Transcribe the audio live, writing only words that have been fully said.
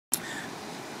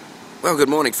Well, good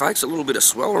morning, folks. A little bit of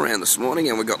swell around this morning,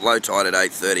 and we've got low tide at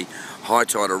 8:30, high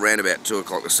tide around about 2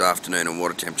 o'clock this afternoon, and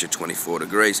water temperature 24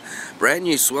 degrees. Brand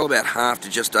new swell, about half to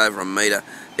just over a metre,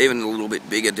 even a little bit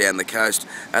bigger down the coast.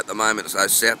 At the moment,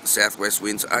 those south-southwest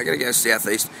winds are going to go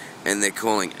southeast, and they're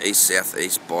calling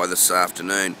east-southeast by this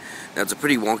afternoon. Now, it's a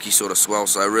pretty wonky sort of swell,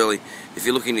 so really, if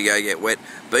you're looking to go get wet,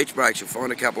 beach breaks, you'll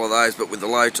find a couple of those, but with the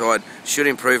low tide, should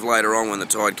improve later on when the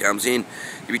tide comes in.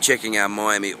 You'll be checking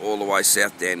Miami all the way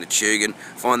south down to Tugan.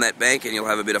 Find that bank and you'll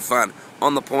have a bit of fun.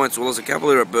 On the points, well, there's a couple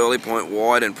here at Burleigh Point,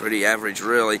 wide and pretty average,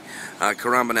 really.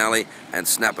 Currumbinelli and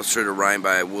Snapper through to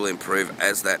Rainbow will improve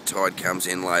as that tide comes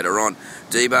in later on.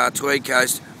 D-Bar, Tweed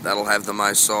Coast, that'll have the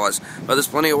most size. But there's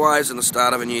plenty of waves in the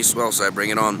start of a new swell, so bring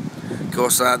it on. Of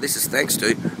course, this is thanks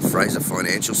to Fraser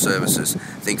Financial Services.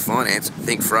 Think finance,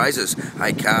 think Frasers.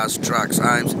 Hey, cars, trucks,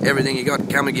 homes, everything you got,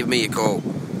 come and give me a call.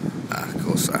 Of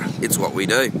course, it's what we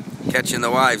do. Catch you in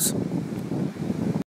the waves.